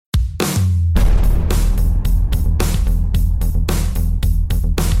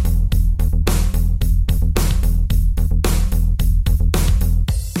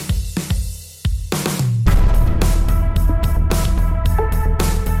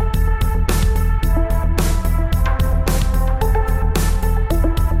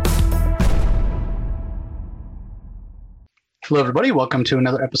Hello, everybody. Welcome to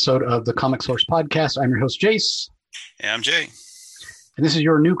another episode of the Comic Source Podcast. I'm your host, Jace. Yeah, I'm Jay. And this is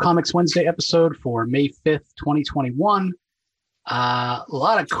your new Comics Wednesday episode for May 5th, 2021. A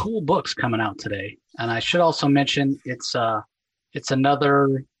lot of cool books coming out today. And I should also mention it's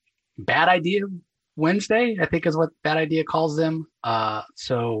another Bad Idea Wednesday, I think is what Bad Idea calls them.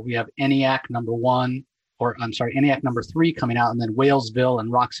 So we have ENIAC ENIAC number 3 coming out, and then Whalesville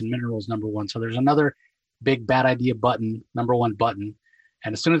and Rocks and Minerals number 1. So there's another big Bad Idea button, number 1 button.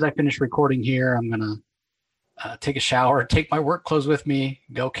 And as soon as I finish recording here, I'm going to take a shower, take my work clothes with me,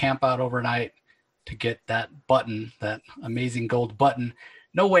 go camp out overnight to get that button, that amazing gold button.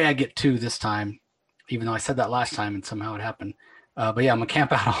 No way I get 2 this time, even though I said that last time and somehow it happened. But yeah, I'm going to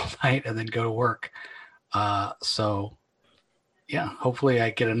camp out all night and then go to work. So yeah, hopefully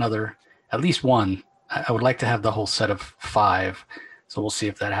I get at least 1. I would like to have the whole set of 5. So we'll see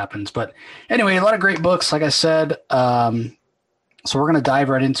if that happens. But anyway, a lot of great books, like I said. So we're going to dive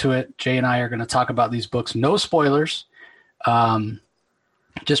right into it. Jay and I are going to talk about these books. No spoilers.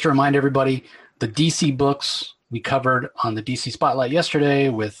 Just to remind everybody, the DC books we covered on the DC Spotlight yesterday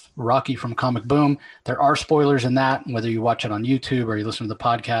with Rocky from Comic Boom. There are spoilers in that, whether you watch it on YouTube or you listen to the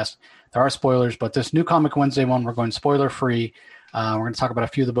podcast. There are spoilers, but this new Comic Wednesday one, we're going spoiler-free. We're going to talk about a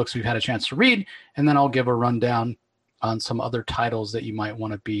few of the books we've had a chance to read, and then I'll give a rundown on some other titles that you might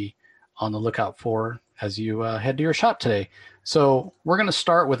want to be on the lookout for as you head to your shop today. So we're going to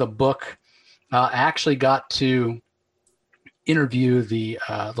start with a book. I actually got to interview the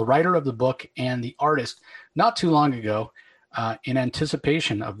writer of the book and the artist not too long ago in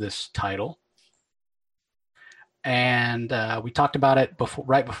anticipation of this title. And we talked about it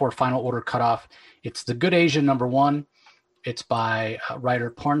right before Final Order Cutoff. It's The Good Asian number 1. It's by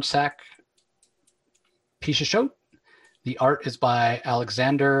writer Pornsak Pishashot. The art is by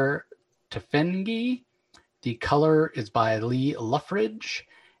Alexander Tefengi. The color is by Lee Luffridge.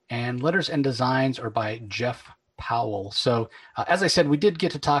 And letters and designs are by Jeff Powell. So as I said, we did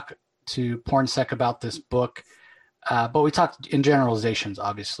get to talk to Pornsak about this book, but we talked in generalizations,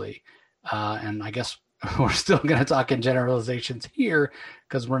 obviously. And I guess we're still going to talk in generalizations here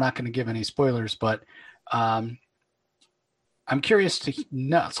because we're not going to give any spoilers. But I'm curious to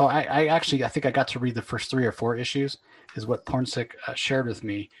know. So I think I got to read the first 3 or 4 issues, is what Pornsak shared with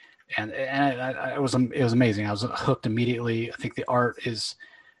me, and it was amazing. I was hooked immediately. I think the art is,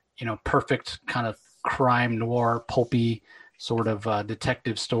 perfect kind of crime noir, pulpy sort of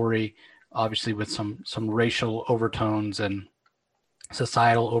detective story, obviously with some racial overtones and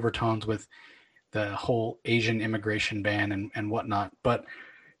societal overtones with the whole Asian immigration ban and whatnot. But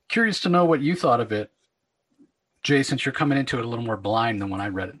curious to know what you thought of it, Jay, since you're coming into it a little more blind than when I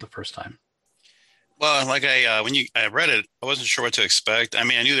read it the first time. Well, like I read it, I wasn't sure what to expect. I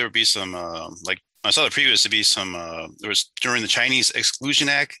mean, I knew there would be some, I saw the previews to be some, there was during the Chinese Exclusion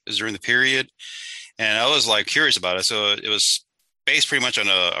Act, it was during the period. And I was like curious about it. So it was based pretty much on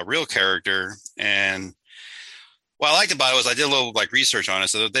a real character. And what I liked about it was I did a little research on it.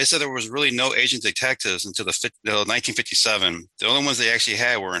 So they said there was really no Asian detectives until 1957. The only ones they actually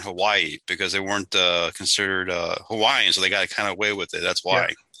had were in Hawaii because they weren't considered Hawaiian. So they got kind of away with it. That's why.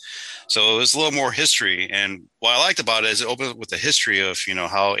 Yeah. So it was a little more history. And what I liked about it is it opened up with the history of,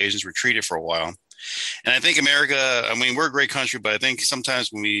 how Asians were treated for a while. And I think America, I mean, we're a great country, but I think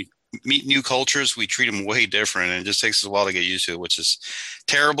sometimes when we meet new cultures, we treat them way different. And it just takes us a while to get used to it, which is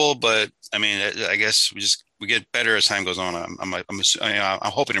terrible. But I mean, I guess we get better as time goes on. I'm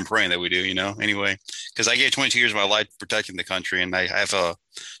hoping and praying that we do, anyway, because I gave 22 years of my life protecting the country. And I have a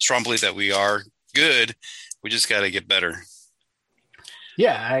strong belief that we are good. We just got to get better.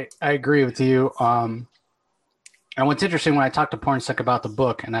 Yeah, I agree with you. And what's interesting, when I talked to Pornsak about the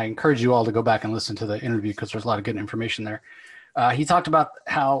book, and I encourage you all to go back and listen to the interview because there's a lot of good information there. He talked about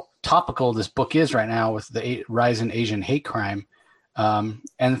how topical this book is right now with the rise in Asian hate crime. And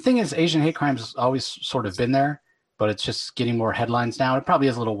the thing is, Asian hate crime has always sort of been there, but it's just getting more headlines now. It probably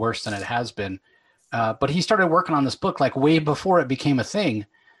is a little worse than it has been. But he started working on this book way before it became a thing.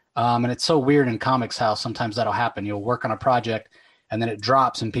 And it's so weird in comics how sometimes that'll happen. You'll work on a project and then it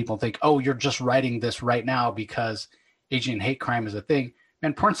drops and people think, oh, you're just writing this right now because Asian hate crime is a thing.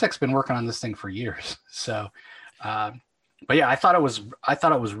 Man, Pornsak's been working on this thing for years. So, but yeah, I thought it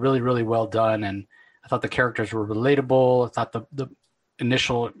was really, really well done. And I thought the characters were relatable. I thought the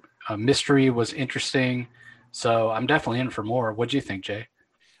initial mystery was interesting. So I'm definitely in for more. What do you think, Jay?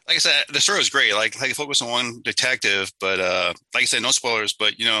 Like I said, the story was great. Like you focus on one detective, but like I said, no spoilers,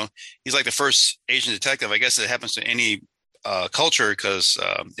 but he's like the first Asian detective. I guess it happens to any culture because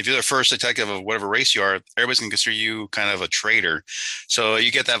if you're the first detective of whatever race you are, everybody's going to consider you kind of a traitor. So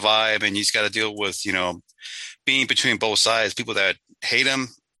you get that vibe, and he's got to deal with, being between both sides, people that hate him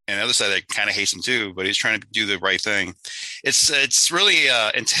and the other side that kind of hates him too, but he's trying to do the right thing. It's really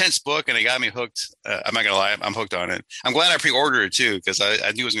intense book, and it got me hooked. I'm not gonna lie, I'm hooked on it. I'm glad I pre-ordered it too because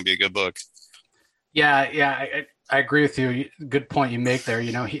I knew it was gonna be a good book. I agree with you. Good point you make there.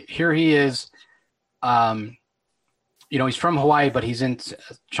 Here he is. He's from Hawaii, but he's in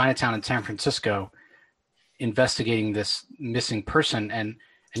Chinatown in San Francisco, investigating this missing person. And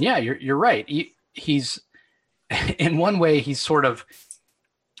yeah, you're right. He's in one way he's sort of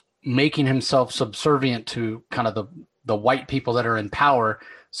making himself subservient to kind of the white people that are in power,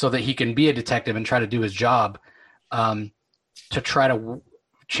 so that he can be a detective and try to do his job, to try to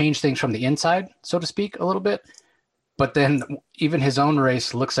change things from the inside, so to speak, a little bit. But then even his own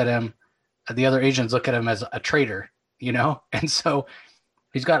race looks at him, the other Asians look at him as a traitor, and so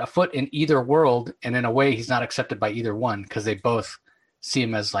he's got a foot in either world, and in a way he's not accepted by either one because they both see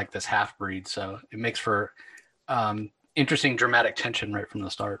him as like this half-breed. So it makes for interesting dramatic tension right from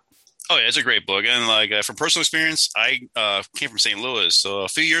the start. Oh yeah, it's a great book, and like from personal experience, I came from St. Louis, so a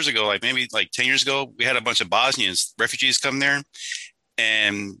few years ago, like maybe like 10 years ago, we had a bunch of Bosnians refugees come there,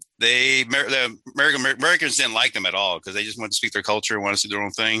 and the Americans didn't like them at all because they just wanted to speak their culture and wanted to do their own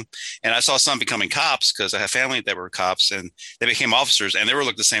thing. And I saw some becoming cops because I have family that were cops, and they became officers, and they were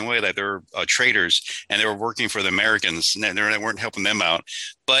looked the same way, like they were traitors, and they were working for the Americans, and they weren't helping them out.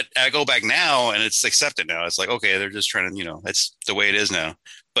 But I go back now, and it's accepted now. It's like, okay, they're just trying to, that's the way it is now.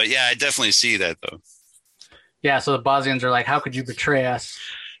 But yeah, I definitely see that though. Yeah, so the Bosnians are like, how could you betray us?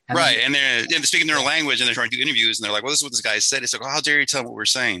 And right, and they're speaking their language, and they're trying to do interviews, and they're like, well, this is what this guy said. It's like, oh, how dare you tell them what we're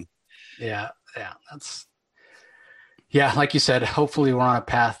saying? Yeah, like you said, hopefully we're on a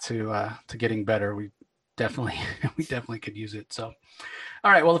path to getting better. We definitely could use it. So,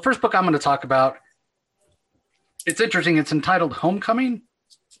 all right, well, the first book I'm going to talk about, it's interesting. It's entitled Homecoming.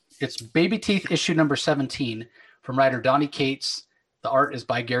 It's Baby Teeth issue number 17 from writer Dony Cates. The art is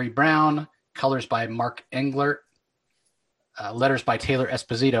by Gary Brown, colors by Mark Englert, letters by Taylor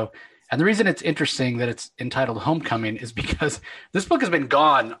Esposito. And the reason it's interesting that it's entitled Homecoming is because this book has been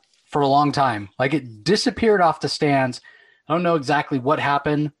gone for a long time. Like, it disappeared off the stands. I don't know exactly what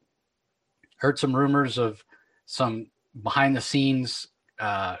happened. Heard some rumors of some behind the scenes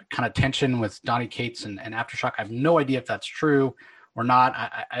kind of tension with Dony Cates and Aftershock. I have no idea if that's true or not.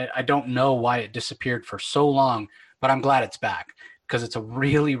 I don't know why it disappeared for so long, but I'm glad it's back because it's a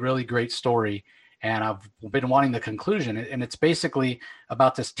really, really great story. And I've been wanting the conclusion. And it's basically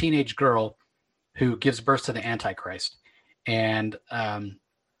about this teenage girl who gives birth to the Antichrist. And,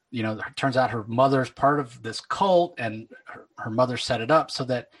 it turns out her mother's part of this cult, and her mother set it up so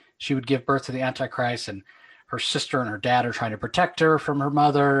that she would give birth to the Antichrist. And her sister and her dad are trying to protect her from her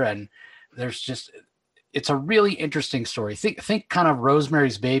mother. And it's a really interesting story. Think kind of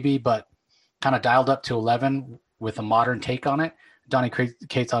Rosemary's Baby, but kind of dialed up to 11 with a modern take on it. Dony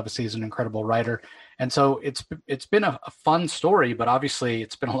Cates obviously is an incredible writer. And so it's been a fun story, but obviously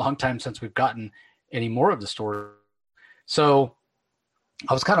it's been a long time since we've gotten any more of the story. So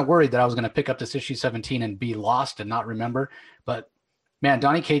I was kind of worried that I was going to pick up this issue 17 and be lost and not remember. But man,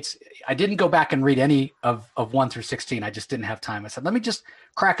 Dony Cates, I didn't go back and read any of 1 through 16. I just didn't have time. I said, let me just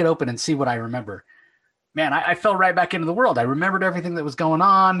crack it open and see what I remember. Man, I fell right back into the world. I remembered everything that was going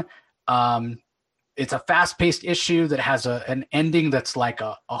on. It's a fast-paced issue that has an ending that's like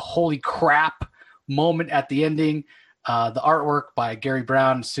a holy crap moment at the ending. The artwork by Gary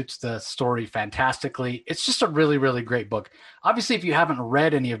Brown suits the story fantastically. It's just a really, really great book. Obviously, if you haven't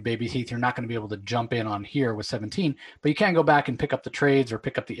read any of Baby Teeth, you're not going to be able to jump in on here with 17, but you can go back and pick up the trades or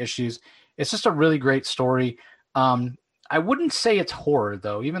pick up the issues. It's just a really great story. I wouldn't say it's horror,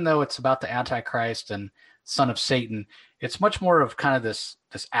 though, even though it's about the Antichrist and son of Satan. It's much more of kind of this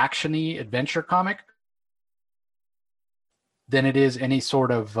action-y adventure comic than it is any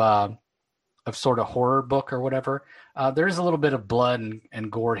sort of horror book or whatever. There is a little bit of blood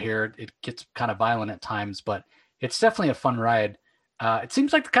and gore here. It gets kind of violent at times, but it's definitely a fun ride. It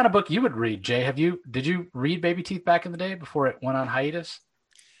seems like the kind of book you would read, Jay. Did you read Baby Teeth back in the day before it went on hiatus?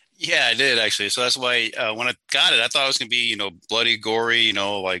 Yeah, I did actually. So that's why when I got it, I thought it was going to be, bloody, gory,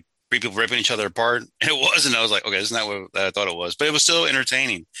 like people ripping each other apart. And it wasn't. I was like, okay, this is not what I thought it was, but it was still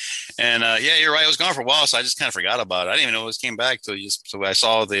entertaining. And yeah, you're right. It was gone for a while, so I just kind of forgot about it. I didn't even know it came back so I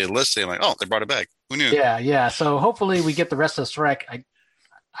saw the listing. I'm like, oh, they brought it back. Who knew? Yeah. So hopefully we get the rest of the story.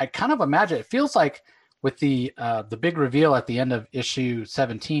 I kind of imagine it feels like with the big reveal at the end of issue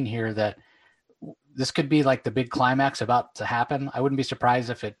 17 here that this could be like the big climax about to happen. I wouldn't be surprised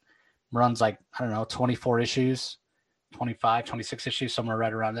if it runs like, I don't know, 24 issues, 25, 26 issues, somewhere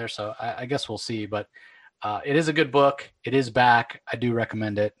right around there. So I guess we'll see, but it is a good book. It is back. I do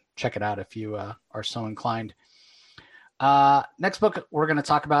recommend it. Check it out if you are so inclined. Next book we're going to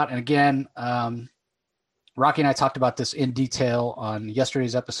talk about, and again, Rocky and I talked about this in detail on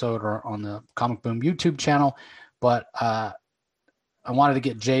yesterday's episode or on the Comic Boom YouTube channel, but I wanted to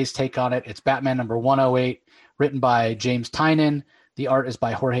get Jay's take on it. It's Batman number 108, written by James Tynion. The art is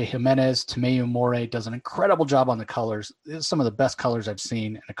by Jorge Jimenez. Tomeu Morey does an incredible job on the colors. This is some of the best colors I've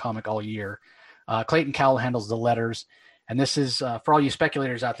seen in a comic all year. Clayton Cowell handles the letters. And this is, for all you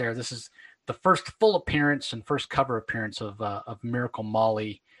speculators out there, this is the first full appearance and first cover appearance of Miracle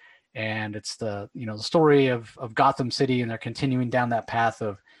Molly. And it's the story of Gotham City, and they're continuing down that path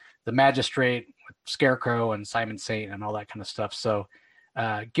of the Magistrate with Scarecrow and Simon Saint and all that kind of stuff. So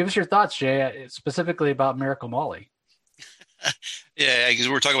give us your thoughts, Jay, specifically about Miracle Molly. Yeah, because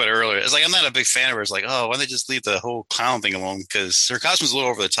we were talking about it earlier. It's like I'm not a big fan of her. It's like, oh, why don't they just leave the whole clown thing alone? Because her costume's a little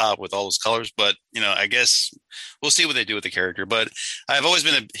over the top with all those colors. But I guess we'll see what they do with the character. But I've always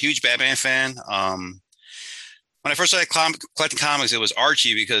been a huge Batman fan. When I first started collecting comics, it was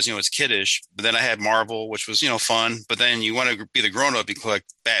Archie because, it's kiddish. But then I had Marvel, which was, fun. But then you want to be the grown-up, you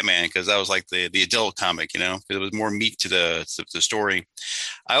collect Batman because that was like the adult comic, because it was more meat to the story.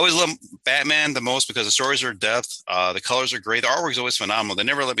 I always love Batman the most because the stories are depth. The colors are great. The artwork is always phenomenal. They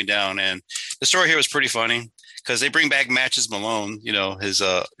never let me down. And the story here was pretty funny because they bring back Matches Malone, his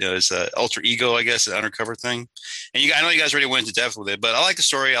alter ego, I guess, the undercover thing. And I know you guys already went into depth with it, but I like the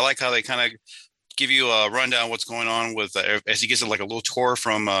story. I like how they kind of give you a rundown what's going on with as he gets like a little tour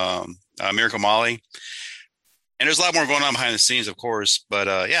from Miracle Molly. And there's a lot more going on behind the scenes, of course. But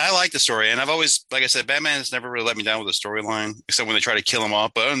yeah, I like the story. And I've always, like I said, Batman has never really let me down with the storyline, except when they try to kill him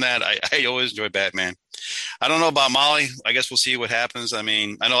off. But other than that, I always enjoy Batman. I don't know about Molly. I guess we'll see what happens. I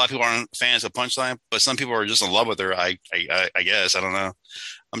mean, I know a lot of people aren't fans of Punchline, but some people are just in love with her. I guess. I don't know.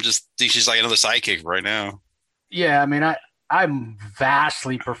 Think she's like another sidekick right now. Yeah, I mean, I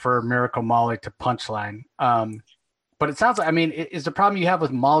vastly prefer Miracle Molly to Punchline. But it sounds like, is the problem you have with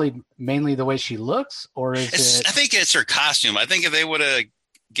Molly mainly the way she looks, or is it? I think it's her costume. I think if they would have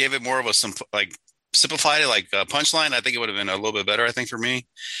gave it more of simplified it like Punchline, I think it would have been a little bit better, I think, for me.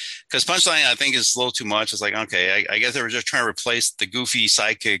 Because Punchline, I think, is a little too much. It's like, okay, I guess they were just trying to replace the goofy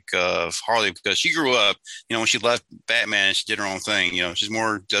sidekick of Harley because she grew up, when she left Batman, she did her own thing. She's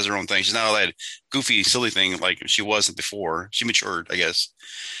more does her own thing. She's not all that goofy, silly thing like she wasn't before. She matured, I guess.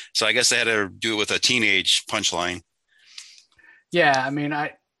 So I guess they had to do it with a teenage Punchline. Yeah,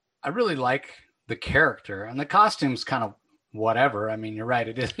 I really like the character, and the costume's kind of whatever. You're right.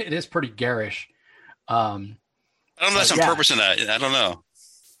 It is pretty garish. I don't know if that's on purpose or not. I don't know.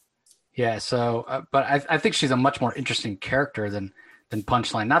 Yeah, so, but I think she's a much more interesting character than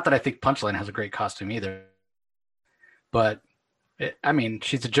Punchline. Not that I think Punchline has a great costume either, but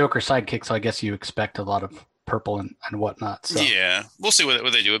she's a Joker sidekick, so I guess you expect a lot of purple and whatnot. So yeah, we'll see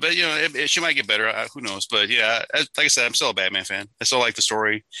what they do. But she might get better. Who knows? But yeah, like I said, I'm still a Batman fan. I still like the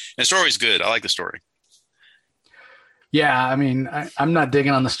story. And the story's good. I like the story. Yeah, I'm not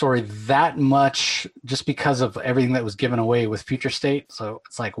digging on the story that much just because of everything that was given away with Future State. So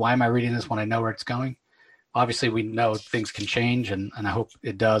it's like, why am I reading this when I know where it's going? Obviously, we know things can change, and I hope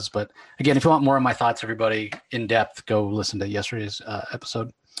it does. But again, if you want more of my thoughts, everybody, in depth, go listen to yesterday's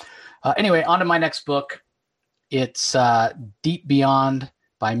episode. Anyway, on to my next book. It's Deep Beyond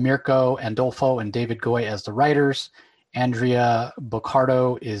by Mirko Andolfo and David Goy as the writers. Andrea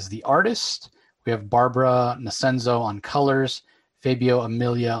Boccardo is the artist. We have Barbara Nascenzo on colors, Fabio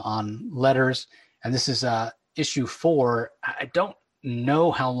Emilia on letters. And this is issue 4. I don't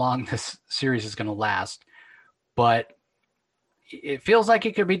know how long this series is going to last, but it feels like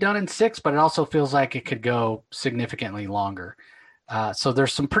it could be done in 6, but it also feels like it could go significantly longer. So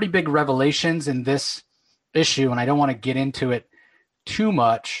there's some pretty big revelations in this issue, and I don't want to get into it too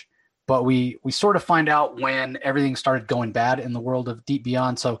much, but we sort of find out when everything started going bad in the world of Deep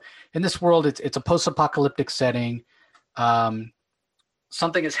Beyond. So in this world, it's a post-apocalyptic setting.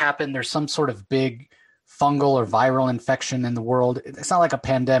 Something has happened. There's some sort of big fungal or viral infection in the world. It's not like a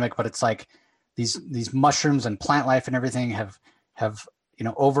pandemic, but it's like these mushrooms and plant life and everything have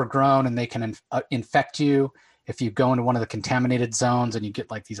overgrown, and they can infect you if you go into one of the contaminated zones, and you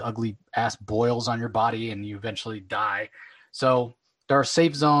get like these ugly ass boils on your body and you eventually die. So there are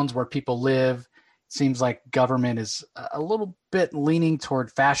safe zones where people live. It seems like government is a little bit leaning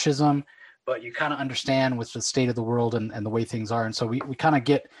toward fascism, but you kind of understand with the state of the world and the way things are. And so we kind of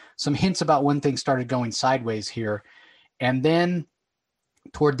get some hints about when things started going sideways here. And then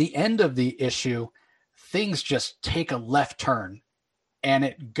toward the end of the issue, things just take a left turn, and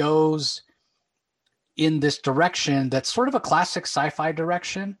it goes in this direction that's sort of a classic sci-fi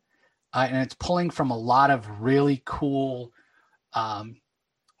direction. And it's pulling from a lot of really cool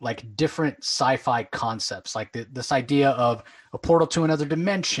like different sci-fi concepts, like this idea of a portal to another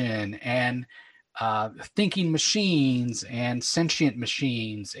dimension and thinking machines and sentient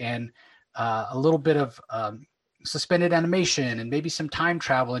machines and a little bit of suspended animation and maybe some time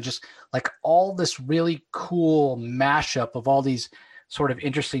travel and just like all this really cool mashup of all these sort of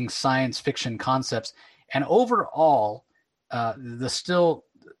interesting science fiction concepts. And overall, the still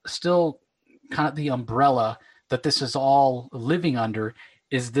kind of the umbrella that this is all living under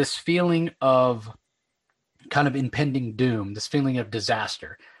is this feeling of kind of impending doom, this feeling of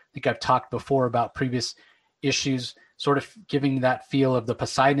disaster. I think I've talked before about previous issues, sort of giving that feel of the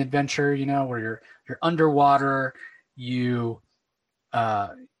Poseidon Adventure, you know, where you're underwater, you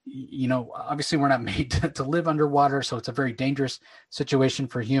know, obviously we're not made to live underwater, so it's a very dangerous situation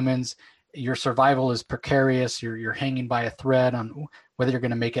for humans. Your survival is precarious. You're hanging by a thread on whether you're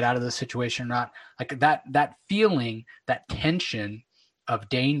going to make it out of the situation or not. Like that feeling, that tension of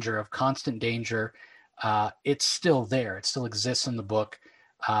danger, of constant danger, it's still there. It still exists in the book.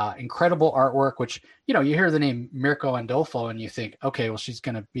 Incredible artwork, which, you know, you hear the name Mirko Andolfo and you think, okay, well, she's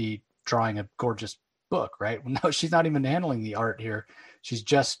going to be drawing a gorgeous book, right? Well, no, she's not even handling the art here. She's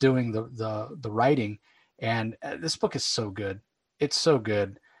just doing the writing. And this book is so good. It's so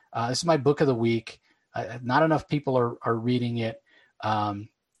good. This is my book of the week. Not enough people are reading it. I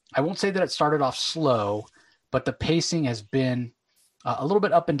won't say that it started off slow, but the pacing has been a little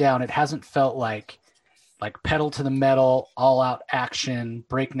bit up and down. It hasn't felt like pedal to the metal, all out action,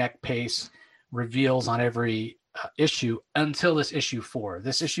 breakneck pace, reveals on every issue until this issue 4.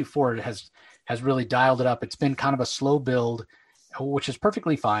 This issue 4 has really dialed it up. It's been kind of a slow build, which is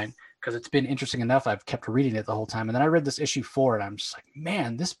perfectly fine because it's been interesting enough. I've kept reading it the whole time. And then I read this issue 4 and I'm just like,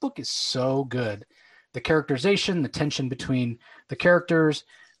 man, this book is so good. The characterization, the tension between the characters,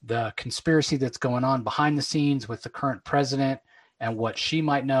 the conspiracy that's going on behind the scenes with the current president and what she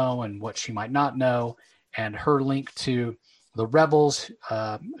might know and what she might not know, and her link to the rebels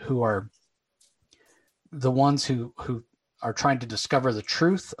who are the ones who are trying to discover the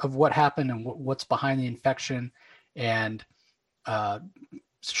truth of what happened and what's behind the infection, and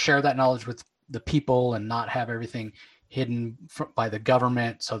share that knowledge with the people and not have everything hidden by the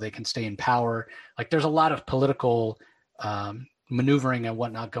government so they can stay in power. Like there's a lot of political maneuvering and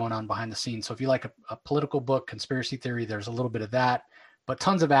whatnot going on behind the scenes. So if you like a political book, conspiracy theory, there's a little bit of that, but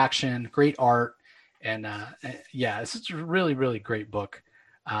tons of action, great art. And yeah, it's a really, really great book.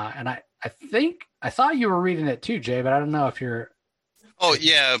 And I thought you were reading it too, Jay, but I don't know if you're. Oh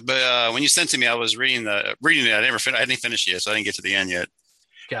yeah, but when you sent it to me, I was reading it. I didn't finish it yet, so I didn't get to the end yet.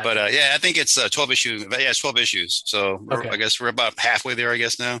 Gotcha. But yeah, I think it's 12 issues. Yeah, it's 12 issues. So okay. I guess we're about halfway there, I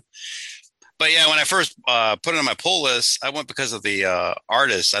guess now. But yeah, when I first put it on my pull list, I went because of the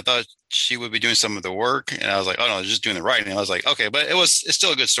artist. I thought she would be doing some of the work, and I was like, oh no, just doing the writing. And I was like, okay, but it's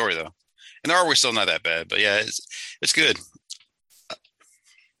still a good story though, and the artwork's still not that bad. But yeah, it's good.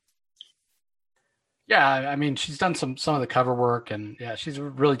 Yeah, I mean, she's done some of the cover work, and yeah, she's a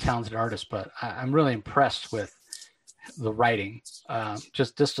really talented artist. But I'm really impressed with the writing.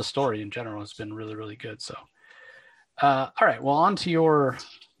 Just the story in general has been really, really good. So, all right, well, on to your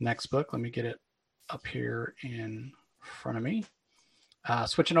next book. Let me get it up here in front of me.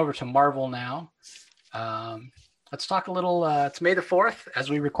 Switching over to Marvel now. Let's talk a little. It's May the 4th as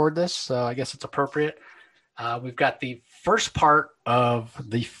we record this, so I guess it's appropriate. We've got the first part of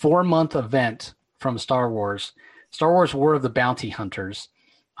the 4-month event from Star Wars War of the Bounty Hunters.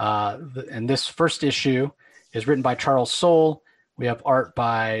 And this first issue is written by Charles Soule. We have art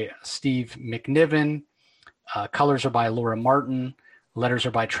by Steve McNiven. Colors are by Laura Martin. Letters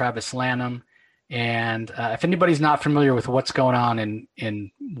are by Travis Lanham. And if anybody's not familiar with what's going on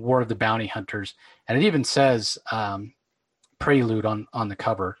in War of the Bounty Hunters, and it even says Prelude on the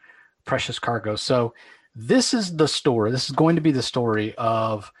cover, Precious Cargo. So this is the story. This is going to be the story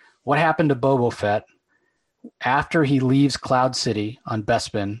of what happened to Boba Fett after he leaves Cloud City on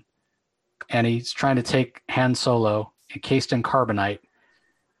Bespin, and he's trying to take Han Solo, encased in carbonite,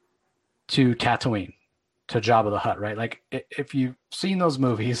 to Tatooine, to Jabba the Hutt, right? Like, if you've seen those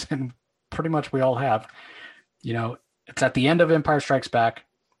movies, and pretty much we all have, you know, it's at the end of Empire Strikes Back.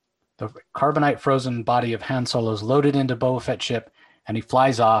 The carbonite frozen body of Han Solo is loaded into Boba Fett's ship, and he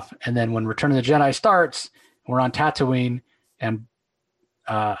flies off. And then when Return of the Jedi starts, we're on Tatooine, and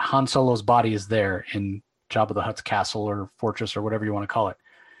Han Solo's body is there in Jabba the Hutt's castle or fortress or whatever you want to call it.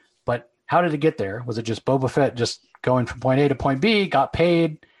 But how did it get there? Was it just Boba Fett just going from point A to point B, got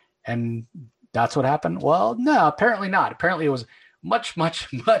paid, and that's what happened? Well, no, apparently not. Apparently it was much, much,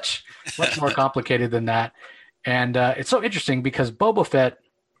 much, much more complicated than that. And it's so interesting because Boba Fett,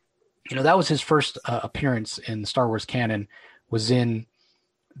 you know, that was his first appearance in the Star Wars canon, was in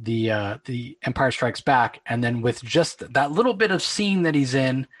the Empire Strikes Back, and then with just that little bit of scene that he's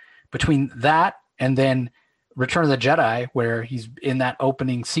in between that and then Return of the Jedi, where he's in that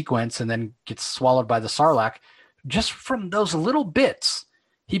opening sequence and then gets swallowed by the Sarlacc, just from those little bits,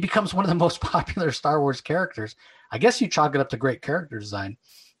 he becomes one of the most popular Star Wars characters. I guess you chalk it up to great character design,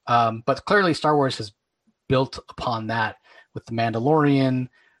 but clearly Star Wars has built upon that with the Mandalorian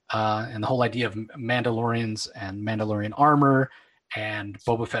and the whole idea of Mandalorians and Mandalorian armor and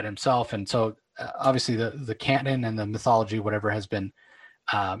Boba Fett himself. And so obviously the canon and the mythology, whatever, has been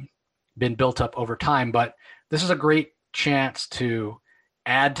built up over time. But this is a great chance to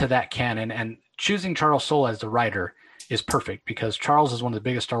add to that canon. And choosing Charles Soule as the writer is perfect because Charles is one of the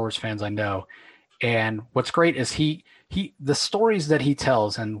biggest Star Wars fans I know. And what's great is the stories that he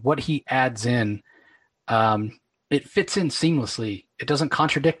tells and what he adds in, it fits in seamlessly. It doesn't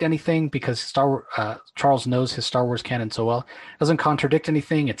contradict anything because Charles knows his Star Wars canon so well. It doesn't contradict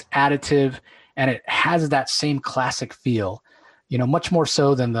anything. It's additive, and it has that same classic feel, much more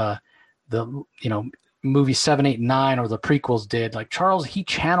so than the movie 7, 8, 9 or the prequels did. Like Charles, he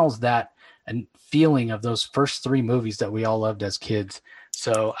channels that and feeling of those first 3 movies that we all loved as kids.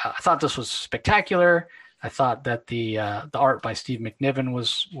 So I thought this was spectacular. I thought that the art by Steve McNiven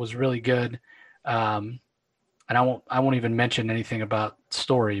was really good. And I won't even mention anything about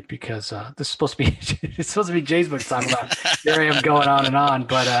story because this is supposed to be Jay's book talking about. Here I am going on and on,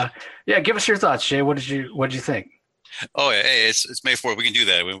 but yeah, give us your thoughts, Jay. What did you think? Oh yeah, hey, it's May 4th. We can do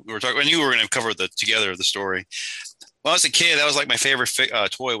that. We were talking. I knew we were going to cover the story. When I was a kid, that was like my favorite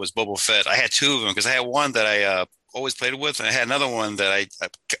toy was Boba Fett. I had 2 of them because I had one that I always played with, and I had another one that I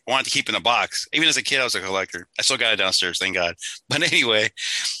wanted to keep in a box. Even as a kid, I was a collector. I still got it downstairs, thank God. But anyway,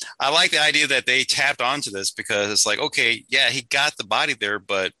 I like the idea that they tapped onto this because it's like, okay, yeah, he got the body there,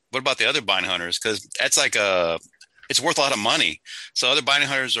 but what about the other bounty hunters? Because that's like it's worth a lot of money. So other bounty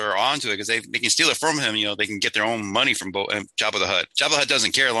hunters are onto it because they can steal it from him. They can get their own money from Jabba the Hutt. Jabba the Hutt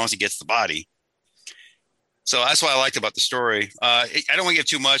doesn't care as long as he gets the body. So that's what I liked about the story. I don't want to give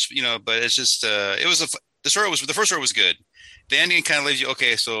too much, but it's just the first story was good. The ending kind of leaves you,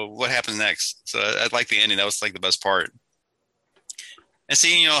 okay, so what happens next? So I like the ending. That was like the best part. And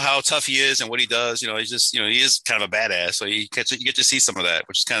seeing, how tough he is and what he does, he's just, he is kind of a badass. So you get to see some of that,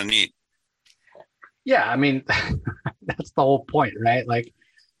 which is kind of neat. Yeah, I mean, that's the whole point, right? Like,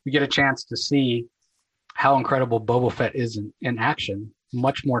 we get a chance to see how incredible Boba Fett is in action,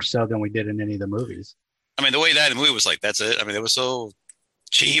 much more so than we did in any of the movies. I mean, the way that in the movie was like, that's it. I mean, it was so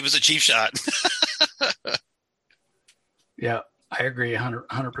cheap. It was a cheap shot. Yeah, I agree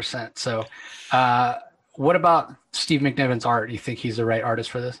 100%. So what about Steve McNiven's art? You think he's the right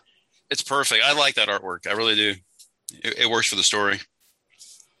artist for this? It's perfect. I like that artwork. I really do. It works for the story.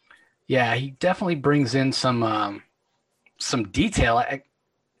 Yeah, he definitely brings in some detail.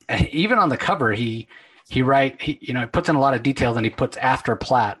 Even on the cover, he puts in a lot of detail than he puts after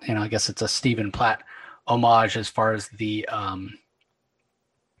Platt. I guess it's a Stephen Platt homage as far as the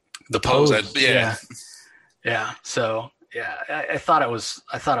pose. Yeah. So yeah, I thought it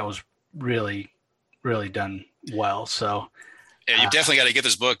was really, really done well. So yeah, you definitely got to get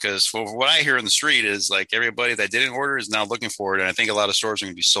this book because for what I hear in the street is like everybody that didn't order is now looking for it, and I think a lot of stores are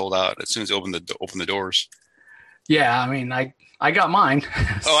going to be sold out as soon as they open the doors. Yeah, I mean, I got mine.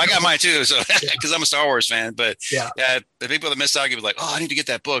 Oh, I got mine too. So because I'm a Star Wars fan, but yeah, the people that missed out could be like, oh, I need to get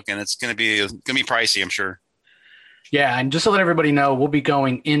that book, and it's going to be pricey, I'm sure. Yeah, and just to let everybody know, we'll be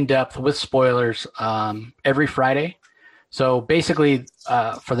going in depth with spoilers every Friday. So basically,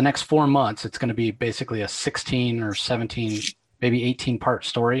 for the next 4 months, it's going to be basically a 16 or 17, maybe 18-part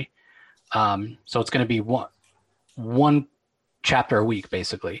story. So it's going to be one chapter a week,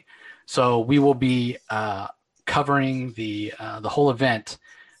 basically. So we will be covering the whole event,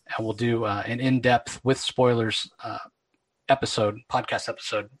 and we'll do an in-depth with spoilers podcast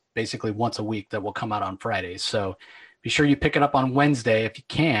episode, basically once a week that will come out on Fridays. So be sure you pick it up on Wednesday if you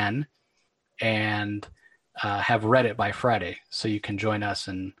can, and have read it by Friday so you can join us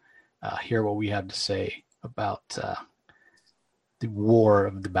and hear what we have to say about the War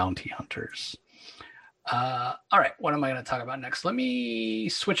of the Bounty Hunters. All right, what am I going to talk about next? Let me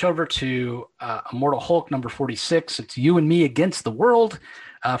switch over to Immortal Hulk number 46. It's You and Me Against the World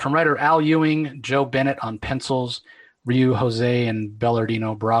from writer Al Ewing, Joe Bennett on pencils, Ryu Jose and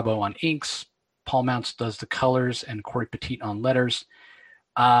Bellardino Bravo on inks. Paul Mounts does the colors, and Corey Petit on letters.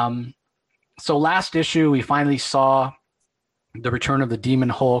 So last issue, we finally saw the return of the Demon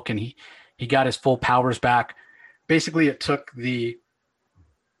Hulk, and he got his full powers back. Basically, it took the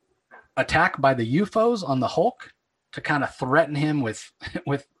attack by the UFOs on the Hulk to kind of threaten him with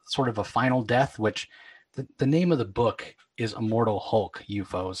sort of a final death, which the name of the book is Immortal Hulk,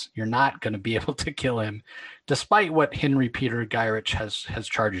 UFOs. You're not going to be able to kill him, despite what Henry Peter Gyrich has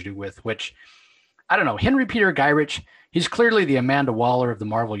charged you with, which, I don't know. Henry Peter Gyrich, he's clearly the Amanda Waller of the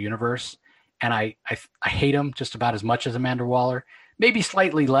Marvel Universe, and I hate him just about as much as Amanda Waller, maybe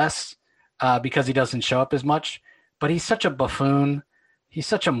slightly less because he doesn't show up as much, but he's such a buffoon. He's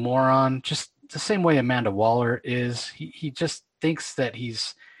such a moron, just the same way Amanda Waller is. He just thinks that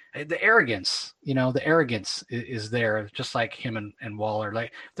he's the arrogance, the arrogance is there, just like him and Waller.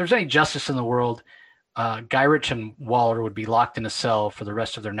 Like, if there's any justice in the world, Gyrich and Waller would be locked in a cell for the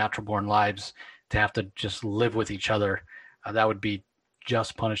rest of their natural born lives to have to just live with each other. That would be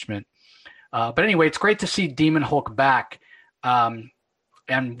just punishment. But anyway, it's great to see Demon Hulk back. And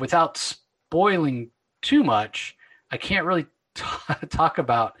without spoiling too much, I can't really talk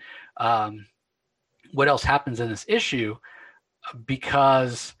about what else happens in this issue,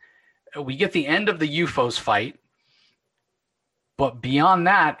 because we get the end of the UFOs fight. But beyond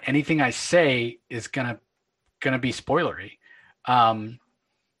that, anything I say is gonna be spoilery. And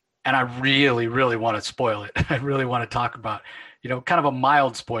I really, really want to spoil it. I really want to talk about, kind of a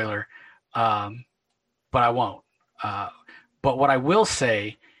mild spoiler, but I won't. But what I will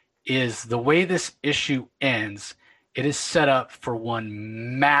say is the way this issue ends, it is set up for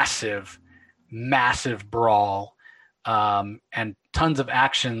one massive, massive brawl, and tons of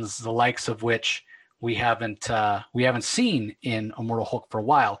actions, the likes of which we haven't seen in Immortal Hulk for a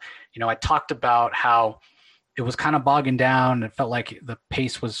while. I talked about how it was kind of bogging down. It felt like the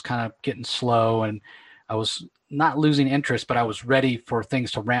pace was kind of getting slow, and I was not losing interest, but I was ready for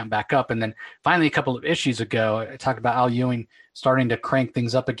things to ramp back up. And then finally, a couple of issues ago, I talked about Al Ewing starting to crank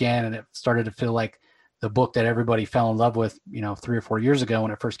things up again, and it started to feel like the book that everybody fell in love with, 3 or 4 years ago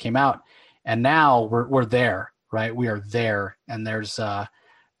when it first came out. And now we're there, right? We are there, and there's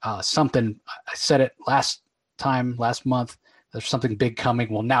something. I said it last month. There's something big coming.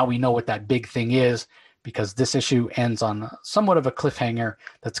 Well, now we know what that big thing is, because this issue ends on somewhat of a cliffhanger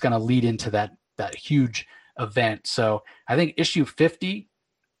that's going to lead into that huge event. So I think issue 50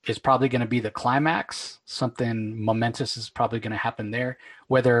 is probably going to be the climax. Something momentous is probably going to happen there,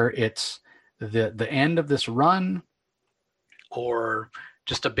 whether it's the end of this run or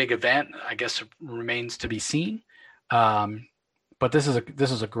just a big event, I guess, remains to be seen. But this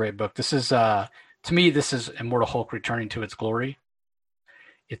is a great book. This is to me, this is Immortal Hulk returning to its glory.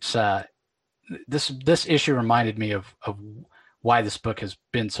 It's this issue reminded me of why this book has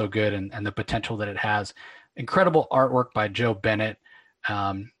been so good, and the potential that it has. Incredible artwork by Joe Bennett.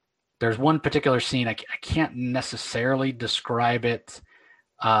 There's one particular scene, I can't necessarily describe it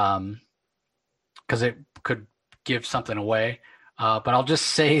because it could give something away. But I'll just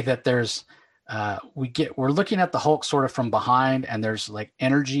say that there's we're looking at the Hulk sort of from behind, and there's like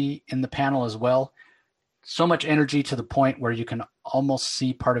energy in the panel as well. So much energy to the point where you can almost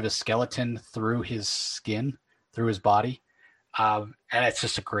see part of his skeleton through his skin, through his body. And it's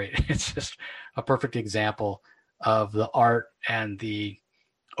just it's just a perfect example of the art and the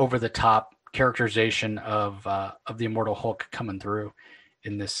over the top characterization of the Immortal Hulk coming through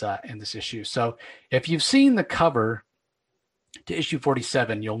in this issue. So if you've seen the cover to issue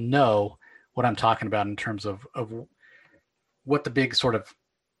 47, you'll know what I'm talking about in terms of what the big sort of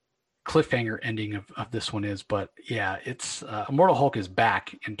cliffhanger ending of this one is. But yeah, it's Immortal Hulk is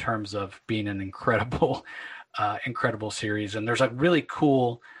back in terms of being an incredible series. And there's a really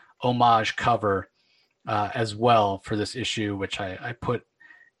cool homage cover as well for this issue, which I put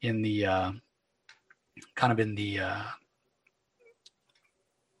in the kind of in the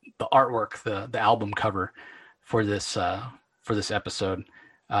artwork, the album cover for this episode,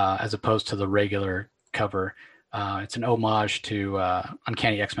 as opposed to the regular cover. It's an homage to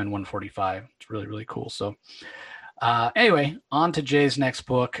Uncanny X-Men 145. It's really, really cool. So anyway, on to Jay's next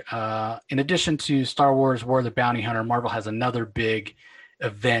book. In addition to Star Wars War of the Bounty Hunter, Marvel has another big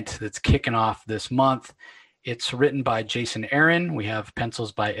event that's kicking off this month. It's written by Jason Aaron. We have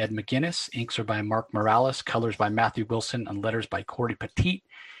pencils by Ed McGuinness. Inks are by Mark Morales. Colors by Matthew Wilson. And letters by Corey Petit.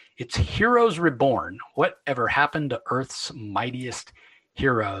 It's Heroes Reborn. Whatever happened to Earth's mightiest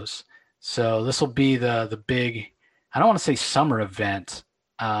heroes? So this will be the big, I don't want to say summer event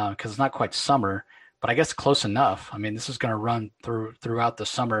because it's not quite summer, but I guess close enough. I mean, this is going to run throughout the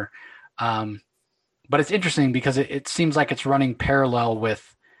summer. But it's interesting because it seems like it's running parallel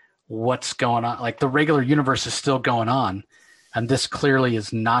with what's going on. Like the regular universe is still going on. And this clearly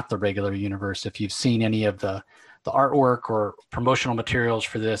is not the regular universe. If you've seen any of the artwork or promotional materials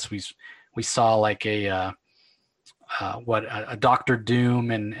for this, we saw like a Doctor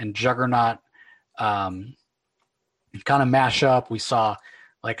Doom and Juggernaut kind of mash up. We saw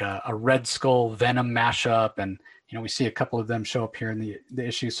like a Red Skull Venom mashup, and we see a couple of them show up here in the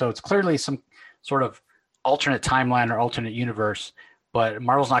issue. So it's clearly some sort of alternate timeline or alternate universe, but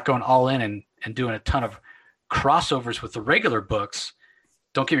Marvel's not going all in and doing a ton of crossovers with the regular books.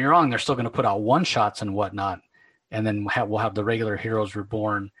 Don't get me wrong, they're still going to put out one shots and whatnot, and then we'll have the regular Heroes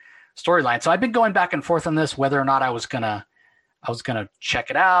Reborn storyline. So I've been going back and forth on this, whether or not I was gonna check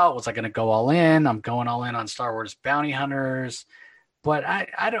it out. Was I gonna go all in? I'm going all in on Star Wars Bounty Hunters, but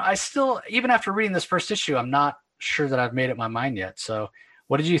I still, even after reading this first issue, I'm not sure that I've made up my mind yet. So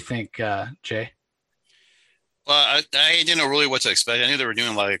what did you think, Jay? Well, I didn't know really what to expect. I knew they were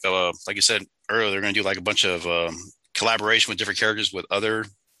doing like you said earlier, they're going to do like a bunch of collaboration with different characters with other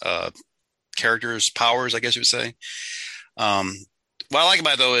characters' powers, I guess you would say. What I like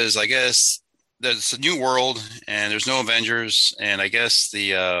about it, though, is I guess there's a new world and there's no Avengers, and I guess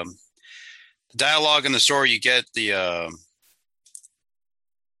the dialogue in the story, you get the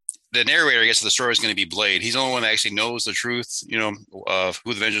narrator, I guess, of the story is going to be Blade. He's the only one that actually knows the truth, of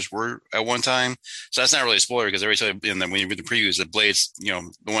who the Avengers were at one time. So that's not really a spoiler, because every time when you read the previews, that Blade's,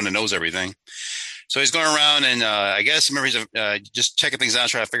 the one that knows everything. So he's going around, and I guess remember he's just checking things out,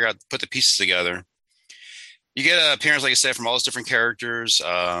 trying to figure out, put the pieces together. You get an appearance, like I said, from all those different characters.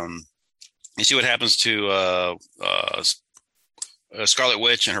 You see what happens to Scarlet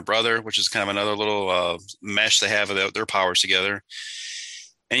Witch and her brother, which is kind of another little mesh they have of their powers together.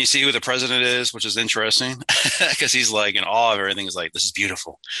 And you see who the president is, which is interesting, because he's like in awe of everything. He's like, this is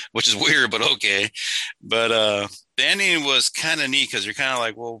beautiful, which is weird, but okay. But the ending was kind of neat, because you're kind of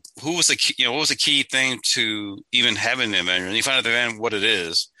like, well, who was the key, what was the key thing to even having the Avenger? And you find out at the end what it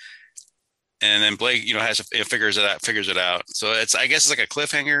is. And then Blake, figures it out. So I guess it's like a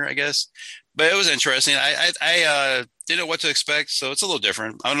cliffhanger, I guess. But it was interesting. I didn't know what to expect, so it's a little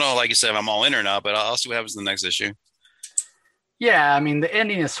different. I don't know, like you said, if I'm all in or not, but I'll see what happens in the next issue. Yeah, I mean, the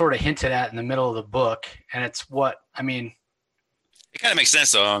ending is sort of hinted at in the middle of the book, and it's it kind of makes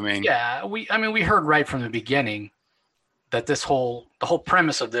sense, though. Yeah, we heard right from the beginning that the whole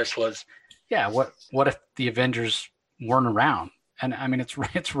premise of this was, yeah, what if the Avengers weren't around? And I mean,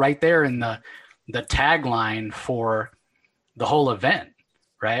 it's right there in the tagline for the whole event,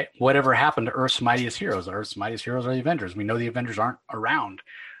 right? Whatever happened to Earth's mightiest heroes? Earth's mightiest heroes are the Avengers. We know the Avengers aren't around.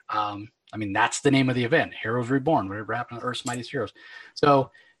 That's the name of the event, Heroes Reborn, whatever happened to Earth's mightiest heroes.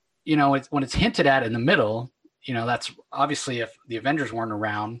 So, when it's hinted at in the middle, that's obviously, if the Avengers weren't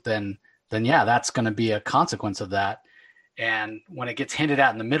around, then yeah, that's going to be a consequence of that. And when it gets hinted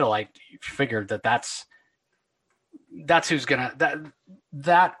at in the middle, I figured that's who's gonna,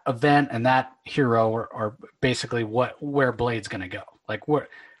 that event and that hero are basically where Blade's gonna go. Like,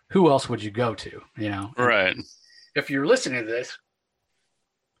 who else would you go to? Right. If you're listening to this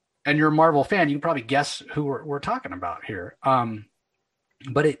and you're a Marvel fan, you can probably guess who we're talking about here.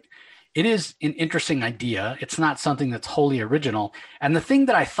 But it is an interesting idea. It's not something that's wholly original. And the thing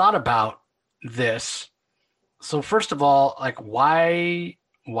that I thought about this, so first of all, like, why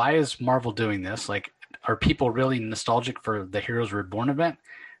is Marvel doing this? Like, are people really nostalgic for the Heroes Reborn event?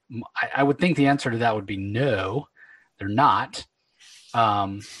 I would think the answer to that would be no, they're not.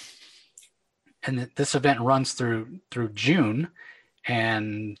 And this event runs through June,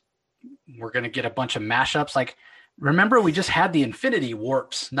 and we're going to get a bunch of mashups. Like, remember, we just had the Infinity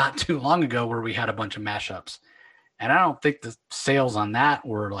Warps not too long ago where we had a bunch of mashups. And I don't think the sales on that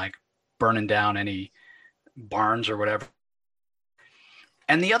were like burning down any barns or whatever.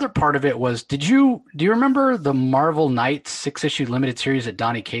 And the other part of it was, do you remember the Marvel Knights 6-issue limited series that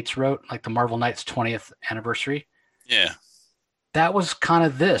Donny Cates wrote, like the Marvel Knights 20th anniversary? Yeah. That was kind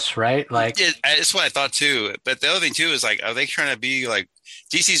of this, right? Like, that's what I thought too. But the other thing too is, like, are they trying to be like,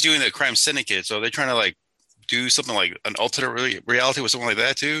 DC's doing the Crime Syndicate, so are they trying to like do something like an alternate reality with something like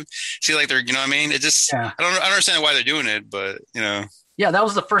that too? See, like, they're, it just, yeah. I don't understand why they're doing it, but Yeah, that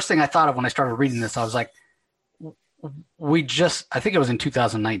was the first thing I thought of when I started reading this. I was like, I think it was in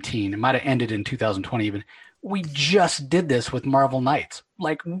 2019. It might have ended in 2020 even. We just did this with Marvel Knights.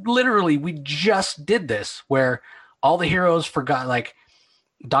 Like, literally, we just did this where all the heroes forgot, like,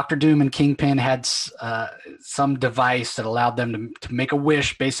 Dr. Doom and Kingpin had some device that allowed them to make a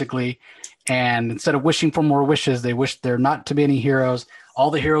wish, basically. And instead of wishing for more wishes, they wished there not to be any heroes.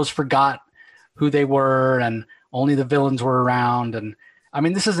 All the heroes forgot who they were, and only the villains were around. And I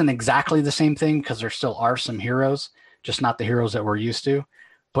mean, this isn't exactly the same thing, because there still are some heroes, just not the heroes that we're used to.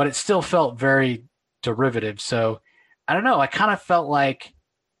 But it still felt very derivative. So I don't know. I kind of felt like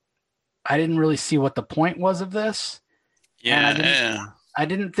I didn't really see what the point was of this. Yeah. And I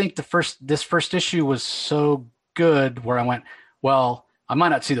didn't think this first issue was so good where I went, well, I might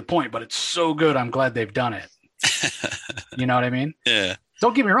not see the point, but it's so good, I'm glad they've done it. You know what I mean? Yeah.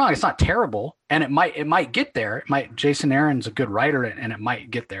 Don't get me wrong, it's not terrible, and it might get there. It might. Jason Aaron's a good writer, and it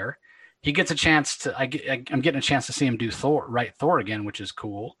might get there. He gets a chance to. I'm getting a chance to see him do Thor again, which is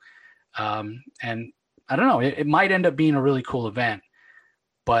cool. And I don't know, it might end up being a really cool event,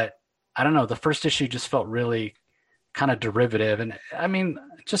 but I don't know. The first issue just felt really kind of derivative, and I mean,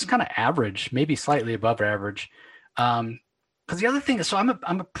 just kind of average, maybe slightly above average. Because the other thing is, so I'm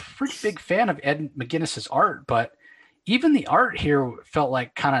a pretty big fan of Ed McGuinness's art, but even the art here felt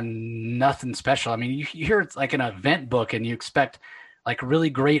like kind of nothing special. I mean, you hear it's like an event book, and you expect like really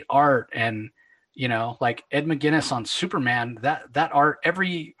great art, and like Ed McGuinness on Superman. That art,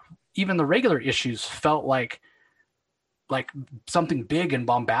 even the regular issues felt like something big and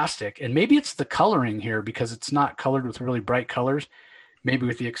bombastic. And maybe it's the coloring here because it's not colored with really bright colors, maybe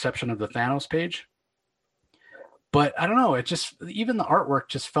with the exception of the Thanos page. But I don't know. It just, even the artwork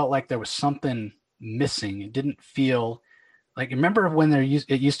just felt like there was something missing. It didn't feel like, remember when it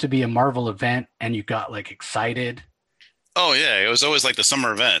used to be a Marvel event and you got like excited? Oh yeah, it was always like the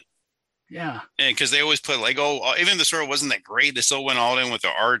summer event. Yeah. And because they always put like, even if the story wasn't that great, they still went all in with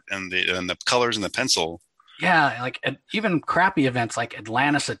the art and the colors and the pencil. Yeah, like even crappy events like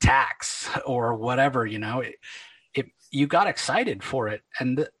Atlantis Attacks or whatever, you got excited for it.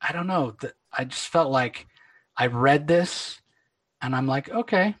 And I don't know, I just felt like I read this and I'm like,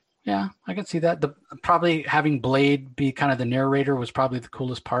 okay, yeah, I can see that. Probably having Blade be kind of the narrator was probably the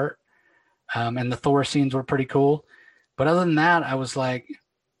coolest part. And the Thor scenes were pretty cool. But other than that, I was like,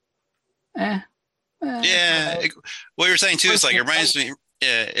 Yeah. What you're saying too is like, it reminds me.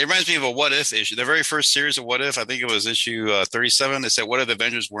 Yeah, it reminds me of a What If issue. The very first series of What If, I think it was issue 37. They said, "What if the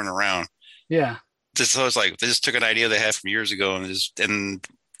Avengers weren't around?" Yeah. So it's like they just took an idea they had from years ago and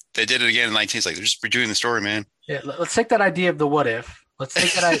they did it again in 19. It's like they're just redoing the story, man. Yeah. Let's take that idea of the What If. Let's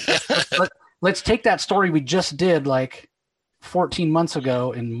take that. Let's take that story we just did like 14 months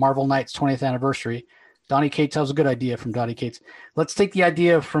ago in Marvel Knights 20th anniversary. Donny Cates, that was a good idea from Donny Cates. Let's take the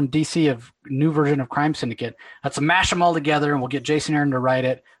idea from DC of new version of Crime Syndicate. Let's mash them all together, and we'll get Jason Aaron to write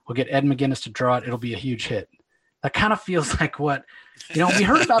it. We'll get Ed McGuinness to draw it. It'll be a huge hit. That kind of feels like what, we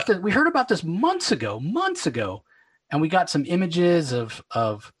heard about this. We heard about this months ago, and we got some images of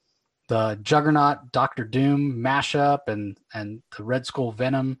the Juggernaut Doctor Doom mashup and the Red Skull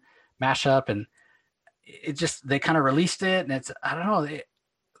Venom mashup, and it just, they kind of released it, and it's, I don't know,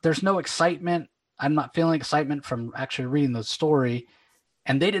 there's no excitement. I'm not feeling excitement from actually reading the story,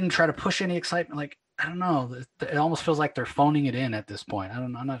 and they didn't try to push any excitement. Like, I don't know. It almost feels like they're phoning it in at this point.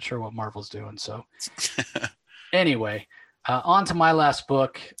 I'm not sure what Marvel's doing. So anyway, on to my last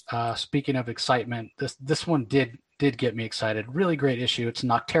book. Speaking of excitement, this one did get me excited. Really great issue. It's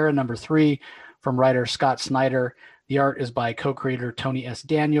Nocterra #3 from writer Scott Snyder. The art is by co-creator Tony S.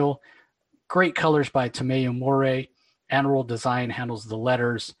 Daniel. Great colors by Tomeu Morey. Animal design handles the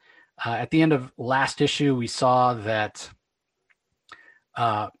letters. At the end of last issue, we saw that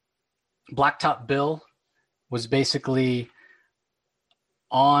Blacktop Bill was basically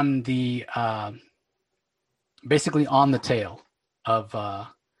on the tail of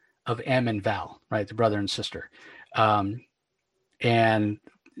M and Val, right, the brother and sister, and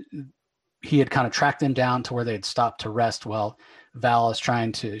he had kind of tracked them down to where they had stopped to rest. Well, Val is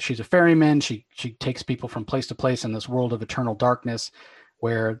she's a ferryman. She takes people from place to place in this world of eternal darkness,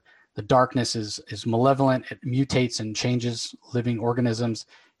 where the darkness is malevolent. It mutates and changes living organisms.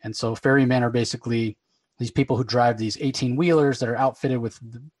 And so ferrymen are basically these people who drive these 18-wheelers that are outfitted with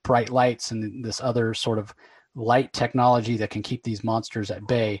bright lights and this other sort of light technology that can keep these monsters at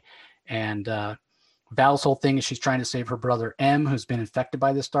bay. And Val's whole thing is she's trying to save her brother M, who's been infected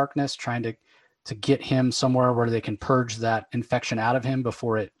by this darkness, trying to get him somewhere where they can purge that infection out of him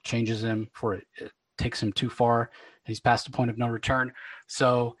before it changes him, before it takes him too far. He's past the point of no return.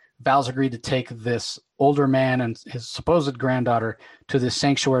 So Val's agreed to take this older man and his supposed granddaughter to this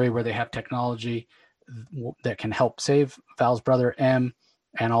sanctuary where they have technology that can help save Val's brother M,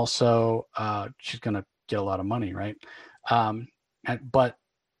 and also she's going to get a lot of money, right? But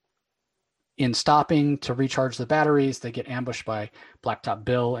in stopping to recharge the batteries, they get ambushed by Blacktop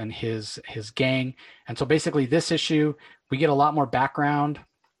Bill and his gang. And so basically this issue, we get a lot more background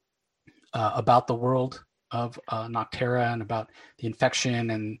about the world of Nocterra and about the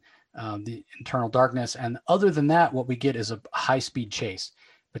infection and the internal darkness. And other than that, what we get is a high-speed chase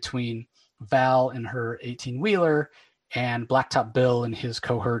between Val and her 18-wheeler and Blacktop Bill and his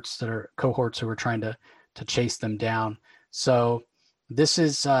cohorts who are trying to chase them down. So this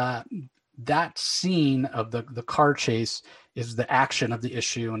is that scene of the car chase is the action of the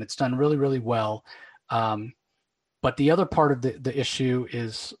issue, and it's done really, really well. But the other part of the issue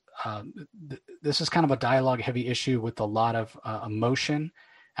is this is kind of a dialogue heavy issue with a lot of emotion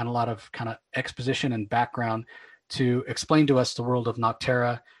and a lot of kind of exposition and background to explain to us the world of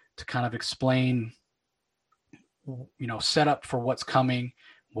Nocterra, to kind of explain, set up for what's coming,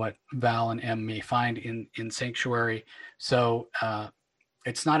 what Val and M may find in Sanctuary. So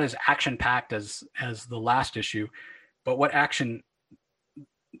it's not as action packed as the last issue, but what action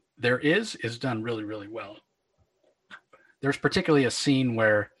there is done really, really well. There's particularly a scene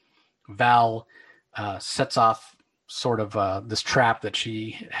where Val sets off sort of this trap that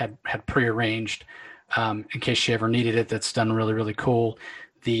she had prearranged in case she ever needed it. That's done really, really cool.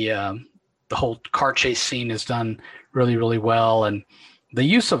 The whole car chase scene is done really, really well. And the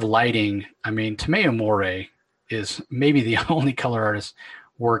use of lighting, I mean, Tomeu Morey is maybe the only color artist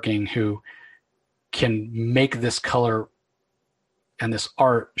working who can make this color and this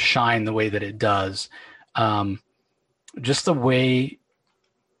art shine the way that it does. Just the way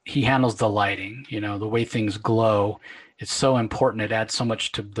he handles the lighting, the way things glow, it's so important. It adds so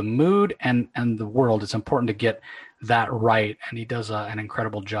much to the mood and the world. It's important to get that right. And he does an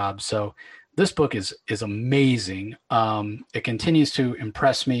incredible job. So this book is amazing. It continues to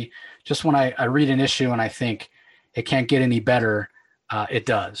impress me. Just when I read an issue and I think it can't get any better, it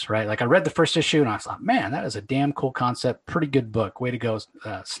does, right? Like I read the first issue and I thought, man, that is a damn cool concept. Pretty good book. Way to go,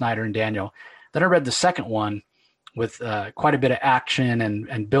 Snyder and Daniel. Then I read the second one with quite a bit of action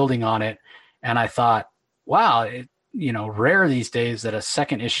and building on it. And I thought, wow, rare these days that a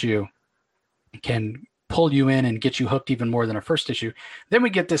second issue can pull you in and get you hooked even more than a first issue. Then we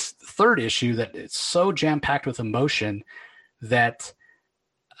get this third issue that it's so jam-packed with emotion that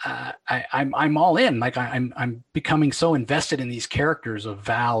I'm all in. Like I'm becoming so invested in these characters of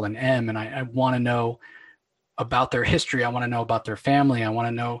Val and M, and I want to know about their history. I want to know about their family. I want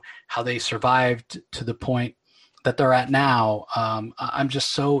to know how they survived to the point that they're at now. I'm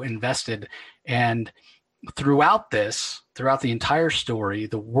just so invested. And throughout the entire story,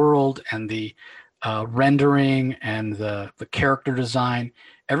 the world and the rendering and the character design,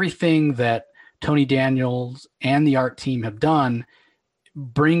 everything that Tony Daniels and the art team have done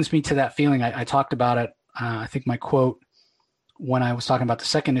brings me to that feeling. I talked about it. I think my quote when I was talking about the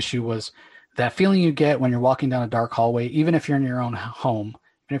second issue was that feeling you get when you're walking down a dark hallway, even if you're in your own home,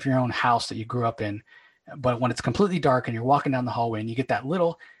 even if you're in your own house that you grew up in, but when it's completely dark and you're walking down the hallway and you get that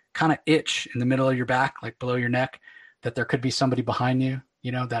little kind of itch in the middle of your back, like below your neck, that there could be somebody behind you,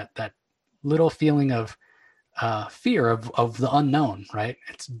 that little feeling of fear of the unknown, right?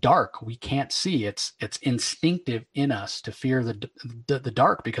 It's dark. We can't see. It's instinctive in us to fear the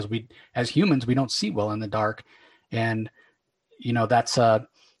dark because we, as humans, we don't see well in the dark. And, that's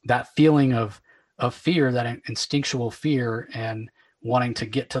that feeling of fear, that instinctual fear and wanting to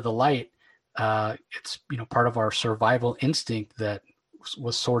get to the light. It's, part of our survival instinct that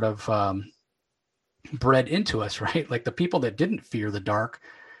was sort of bred into us, right? Like the people that didn't fear the dark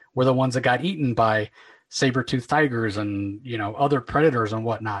were the ones that got eaten by saber-toothed tigers and, other predators and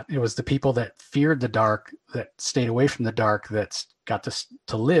whatnot. It was the people that feared the dark, that stayed away from the dark, that got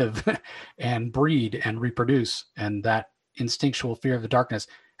to live and breed and reproduce. And that instinctual fear of the darkness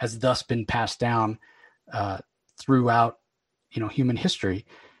has thus been passed down throughout, human history.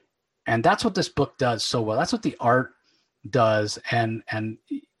 And that's what this book does so well. That's what the art does. And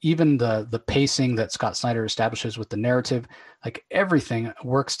even the pacing that Scott Snyder establishes with the narrative, like everything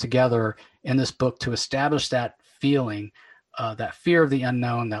works together in this book to establish that feeling, that fear of the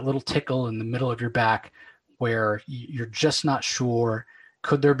unknown, that little tickle in the middle of your back where you're just not sure.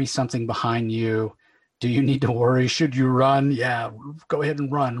 Could there be something behind you? Do you need to worry? Should you run? Yeah, go ahead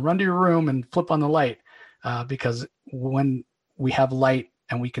and run to your room and flip on the light. Because when we have light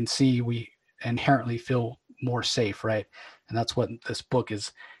and we can see, we inherently feel more safe, right? And that's what this book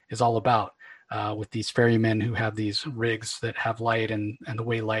is all about, with these ferrymen who have these rigs that have light and the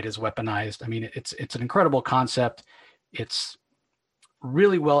way light is weaponized. I mean, it's an incredible concept. It's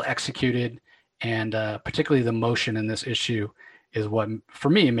really well executed, and particularly the motion in this issue is what, for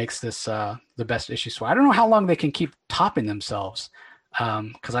me, makes this the best issue. So I don't know how long they can keep topping themselves,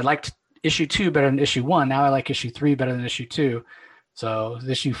 because I liked issue 2 better than issue 1. Now I like issue 3 better than issue 2. So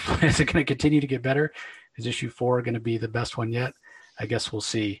this issue, is it going to continue to get better? Is issue 4 going to be the best one yet? I guess we'll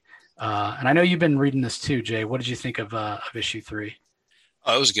see. And I know you've been reading this too, Jay. What did you think of issue 3?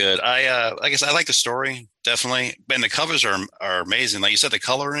 Oh, it was good. I guess I like the story, definitely. And the covers are amazing. Like you said, the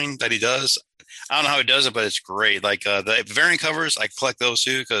coloring that he does, I don't know how he does it, but it's great. Like the variant covers, I collect those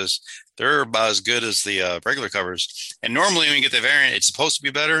too because they're about as good as the regular covers. And normally when you get the variant, it's supposed to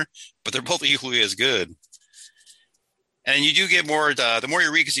be better, but they're both equally as good. And you do get more the more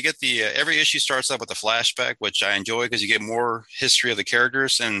you read because you get the every issue starts up with a flashback, which I enjoy because you get more history of the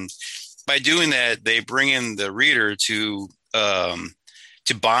characters, and by doing that, they bring in the reader to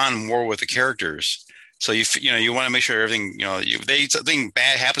bond more with the characters. So you want to make sure everything something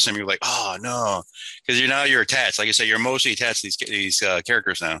bad happens to them, you're like, oh no, because you're attached. Like I said, you're emotionally attached to these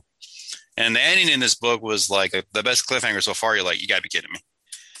characters now. And the ending in this book was like the best cliffhanger so far. You're like, you got to be kidding me.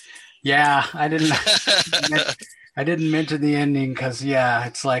 Yeah, I didn't mention the ending because yeah,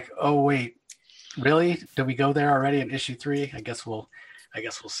 it's like, oh wait, really? Did we go there already in issue 3? I guess we'll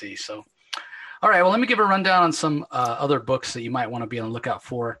see. So, all right. Well, let me give a rundown on some other books that you might want to be on the lookout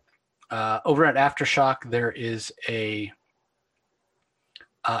for. Over at Aftershock, there is an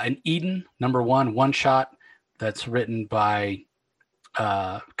Eden #1 one shot that's written by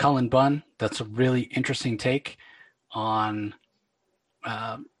Cullen Bunn. That's a really interesting take on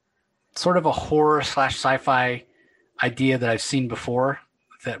sort of a horror / sci-fi idea that I've seen before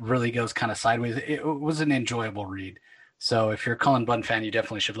that really goes kind of sideways. It was an enjoyable read. So if you're a Cullen Bunn fan, you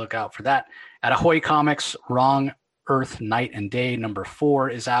definitely should look out for that. At Ahoy Comics, Wrong Earth, Night and Day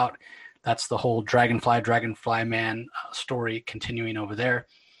 #4 is out. That's the whole Dragonfly Man story continuing over there.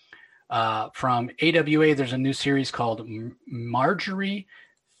 From AWA, there's a new series called Marjorie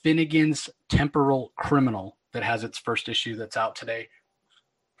Finnegan's Temporal Criminal that has its first issue that's out today.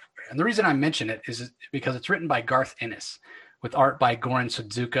 And the reason I mention it is because it's written by Garth Ennis with art by Goran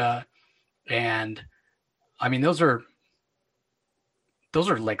Sudzuka. And I mean, those are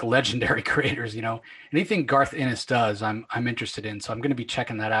like legendary creators, you know. Anything Garth Ennis does, I'm interested in. So I'm going to be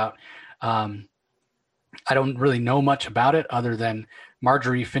checking that out. I don't really know much about it other than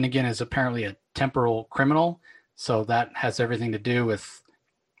Marjorie Finnegan is apparently a temporal criminal. So that has everything to do with,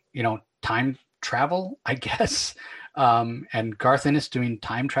 you know, time travel, I guess. And Garth Ennis doing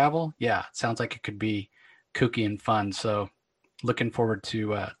time travel. Yeah, it sounds like it could be kooky and fun. So looking forward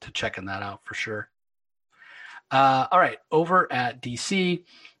to checking that out for sure. All right, over at DC,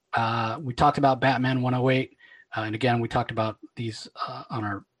 we talked about Batman 108. And again, we talked about these on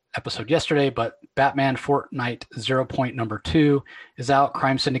our episode yesterday, but Batman Fortnite 0 Point #2 is out.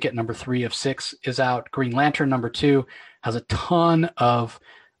 Crime Syndicate #3 of 6 is out. Green Lantern #2 has a ton of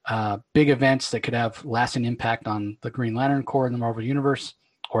big events that could have lasting impact on the Green Lantern Corps in the Marvel Universe,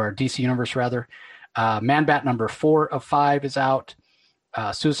 or DC Universe rather. Man-Bat #4 of 5 is out.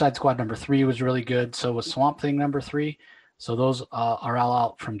 Suicide Squad #3 was really good. So was Swamp Thing #3. So those are all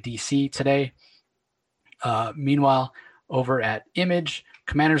out from DC today. Meanwhile, over at Image,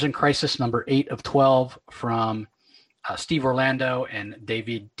 Commanders in Crisis #8 of 12 from Steve Orlando and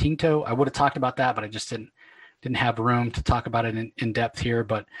David Tinto. I would have talked about that, but I just didn't have room to talk about it in depth here.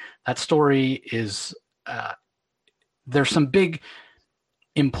 But that story is there's some big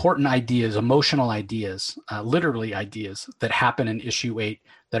important ideas, emotional ideas, literally ideas that happen in issue 8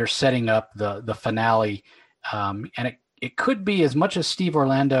 that are setting up the finale. And it could be, as much as Steve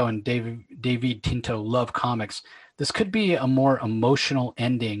Orlando and David Tinto love comics, this could be a more emotional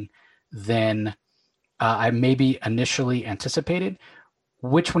ending than I maybe initially anticipated,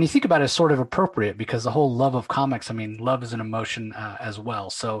 which when you think about it is sort of appropriate because the whole love of comics, I mean, love is an emotion as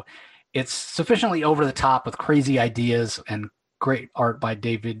well. So it's sufficiently over the top with crazy ideas and great art by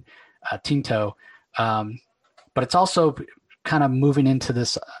David Tinto. But it's also kind of moving into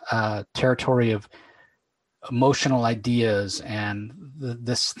this territory of emotional ideas and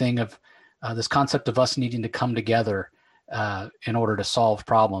this thing of this concept of us needing to come together in order to solve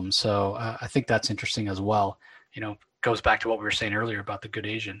problems. So I think that's interesting as well. You know, goes back to what we were saying earlier about the good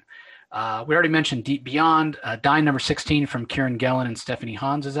Asian. We already mentioned Deep Beyond. Dine #16 from Kieran Gillen and Stephanie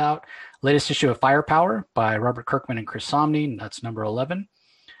Hans is out. Latest issue of Firepower by Robert Kirkman and Chris Samney. That's #11.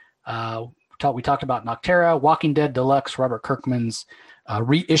 We talked about Nocterra, Walking Dead Deluxe, Robert Kirkman's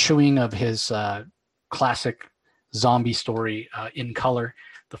reissuing of his classic zombie story in color.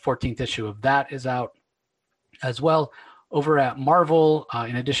 The 14th issue of that is out as well. Over at Marvel,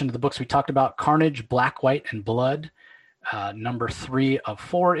 in addition to the books we talked about, Carnage, Black, White, and Blood, #3 of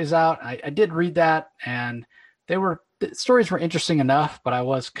 4 is out. I did read that, and the stories were interesting enough, but I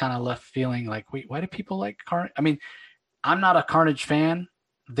was kind of left feeling like, wait, why do people like Carnage? I mean, I'm not a Carnage fan.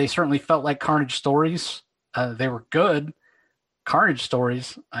 They certainly felt like Carnage stories. They were good Carnage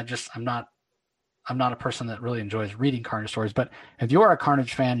stories. I'm not a person that really enjoys reading Carnage stories, but if you are a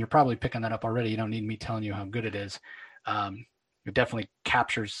Carnage fan, you're probably picking that up already. You don't need me telling you how good it is. It definitely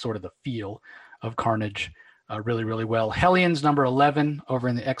captures sort of the feel of Carnage really, really well. Hellions #11 over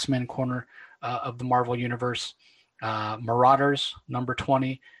in the X-Men corner of the Marvel Universe. Marauders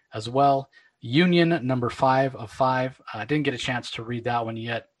 #20 as well. Union #5 of 5. I didn't get a chance to read that one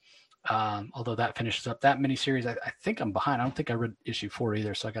yet. Although that finishes up that miniseries. I think I'm behind. I don't think I read issue 4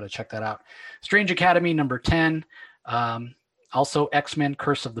 either, so I got to check that out. Strange Academy number 10. Also X-Men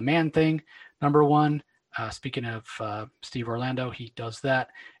Curse of the Man-Thing number 1. Speaking of Steve Orlando, he does that.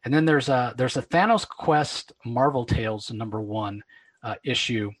 And then there's a Thanos Quest Marvel Tales number 1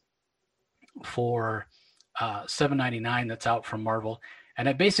 issue for $7.99 that's out from Marvel, and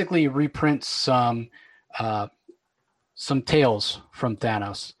it basically reprints some tales from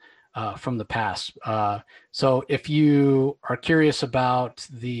Thanos from the past. So if you are curious about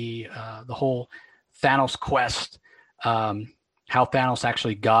the whole Thanos quest, how Thanos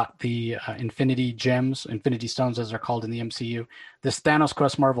actually got the Infinity Gems, Infinity Stones as they're called in the MCU, this Thanos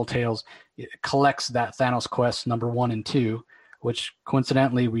Quest Marvel Tales collects that Thanos Quest number 1 and 2, which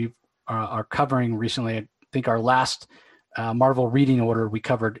coincidentally we are covering recently. I think our last Marvel reading order, we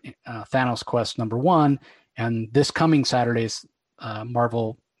covered Thanos Quest number 1, and this coming Saturday's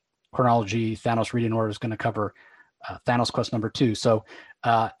Marvel chronology Thanos reading order is going to cover Thanos Quest number 2. So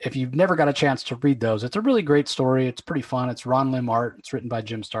if you've never got a chance to read those, it's a really great story. It's pretty fun. It's Ron Lim art. It's written by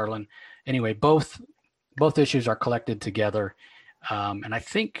Jim Starlin. Anyway, both issues are collected together. And I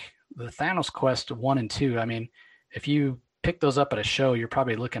think the Thanos Quest 1 and 2, I mean, if you pick those up at a show, you're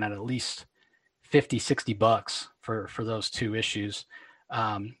probably looking at least $50-$60 for those 2 issues.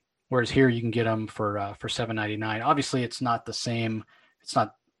 Whereas here you can get them for $7.99. Obviously, it's not the same. It's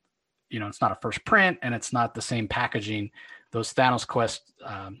not, it's not a first print, and it's not the same packaging. Those Thanos Quest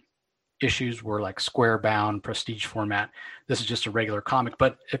issues were like square bound, prestige format. This is just a regular comic.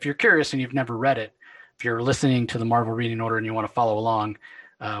 But if you're curious and you've never read it, if you're listening to the Marvel reading order and you want to follow along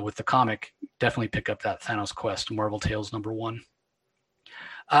with the comic, definitely pick up that Thanos Quest Marvel Tales number 1.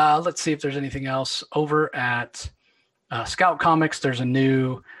 Let's see if there's anything else. Over at Scout Comics, there's a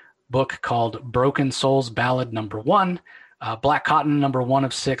new book called Broken Souls Ballad number 1. Black Cotton number 1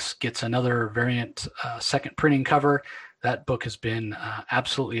 of 6 gets another variant second printing cover. That book has been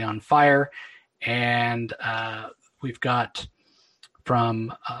absolutely on fire. And we've got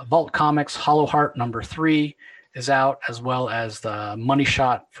from Vault Comics, Hollow Heart number 3 is out, as well as the Money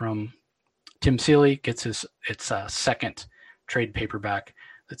Shot from Tim Seeley gets its second trade paperback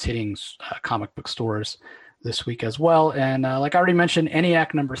that's hitting comic book stores this week as well. And like I already mentioned,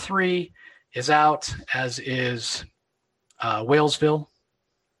 ENIAC number 3 is out, as is Whalesville,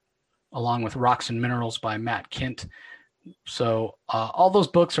 along with Rocks and Minerals by Matt Kint. So all those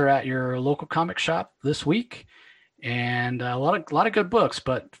books are at your local comic shop this week, and a lot of good books.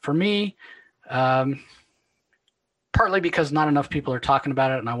 But for me, partly because not enough people are talking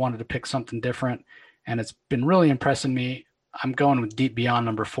about it, and I wanted to pick something different, and it's been really impressing me, I'm going with Deep Beyond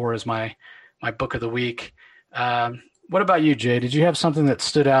number 4 as my book of the week. What about you, Jay? Did you have something that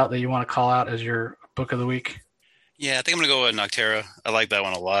stood out that you want to call out as your book of the week? Yeah, I think I'm going to go with Nocterra. I like that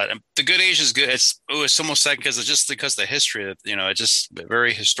one a lot. And The Good Age is good. It's almost second because of the history. It's just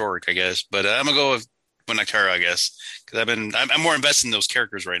very historic, I guess. But I'm going to go with Nocterra, I guess, because I'm more invested in those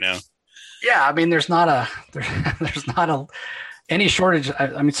characters right now. Yeah, I mean, there's not any shortage.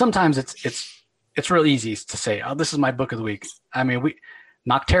 I mean, sometimes it's real easy to say, oh, this is my book of the week. I mean,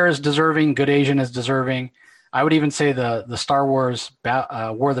 Nocterra is deserving. Good Asian is deserving. I would even say the Star Wars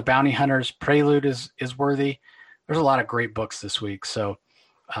War of the Bounty Hunters Prelude is worthy. There's a lot of great books this week. So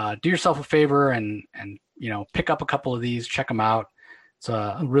do yourself a favor and pick up a couple of these, check them out. It's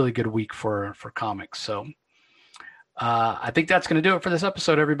a really good week for comics. So I think that's going to do it for this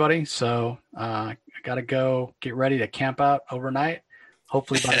episode, everybody. So I got to go get ready to camp out overnight.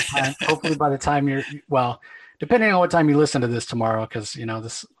 Hopefully by the time depending on what time you listen to this tomorrow, because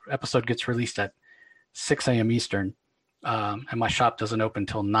this episode gets released at 6 a.m. Eastern, and my shop doesn't open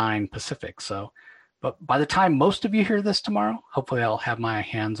till 9 Pacific. So, but by the time most of you hear this tomorrow, hopefully I'll have my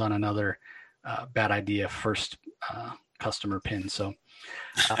hands on another Bad Idea first customer pin. So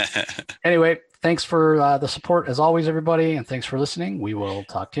anyway, thanks for the support as always, everybody, and thanks for listening. We will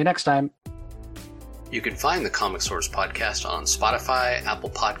talk to you next time. You can find the Comic Source podcast on Spotify, Apple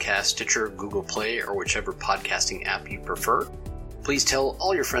Podcasts, Stitcher, Google Play, or whichever podcasting app you prefer. Please tell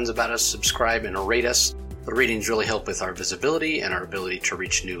all your friends about us, subscribe, and rate us. The ratings really help with our visibility and our ability to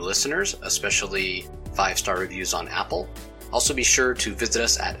reach new listeners, especially 5-star reviews on Apple. Also be sure to visit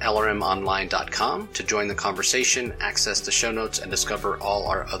us at lrmonline.com to join the conversation, access the show notes, and discover all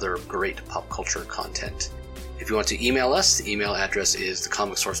our other great pop culture content. If you want to email us, the email address is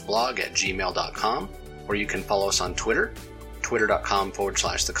thecomicsourceblog@gmail.com, or you can follow us on Twitter,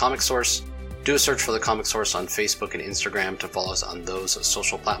 twitter.com/thecomicsource. Do a search for The Comic Source on Facebook and Instagram to follow us on those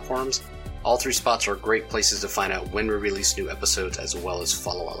social platforms. All 3 spots are great places to find out when we release new episodes, as well as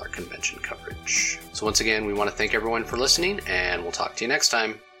follow all our convention coverage. So once again, we want to thank everyone for listening, and we'll talk to you next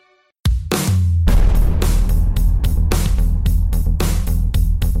time.